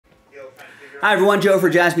Hi everyone, Joe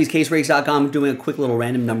for JaspysCaseBreaks.com doing a quick little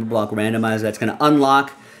random number block randomizer that's going to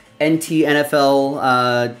unlock NT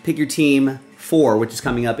NFL Pick Your Team 4, which is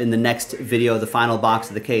coming up in the next video, the final box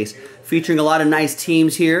of the case. Featuring a lot of nice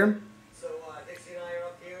teams here.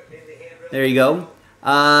 There you go.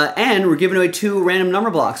 And we're giving away 2 random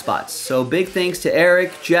number block spots. So big thanks to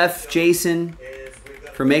Eric, Jeff, Jason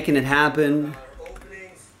for making it happen.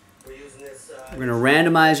 We're going to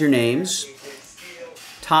randomize your names.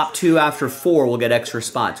 Top 2 after 4 will get extra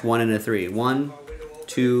spots, 1 and a 3. 1,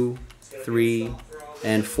 2, 3,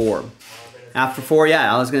 and 4. After 4,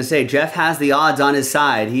 yeah, I was going to say, Jeff has the odds on his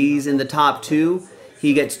side. He's in the top 2.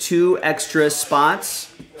 He gets 2 extra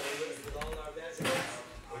spots.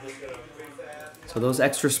 So those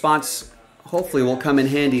extra spots hopefully will come in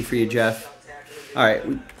handy for you, Jeff. All right,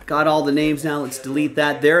 we got all the names now. Let's delete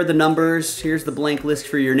that. There are the numbers. Here's the blank list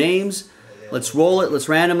for your names. Let's roll it. Let's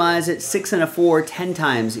randomize it. 6 and a 4, 10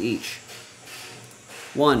 times each.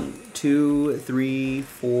 1, 2, 3,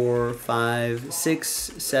 4, 5, 6,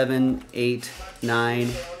 7, 8, 9,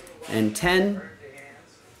 and 10.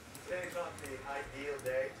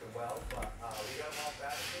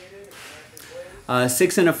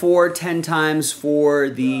 Six and a 4, 10 times for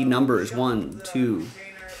the numbers. 1, 2,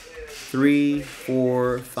 3,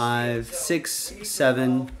 4, 5, 6,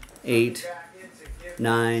 7, 8,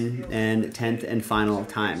 9, and 10th and final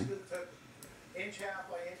time. Inch half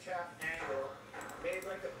by inch half angle, made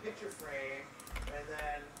like a picture frame, and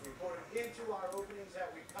then we put it into our openings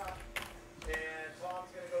that we cut, and Tom's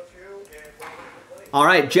going to go through and wait for the plate. All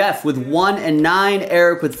right, Jeff with 1 and 9,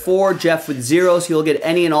 Eric with 4, Jeff with 0, so you'll get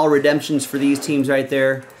any and all redemptions for these teams right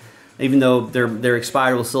there. Even though they're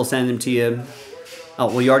expired, we'll still send them to you. Oh,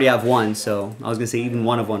 well, you already have 1, so I was going to say even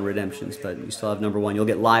 1 of 1 redemptions, but you still have number 1. You'll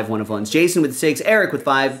get live 1 of 1s. Jason with 6, Eric with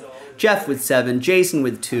 5, Jeff with 7, Jason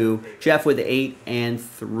with 2, Jeff with 8, and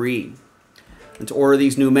 3. Let's order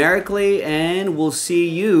these numerically, and we'll see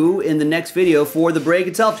you in the next video for the break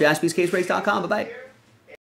itself. JaspysCaseBreaks.com. Bye-bye.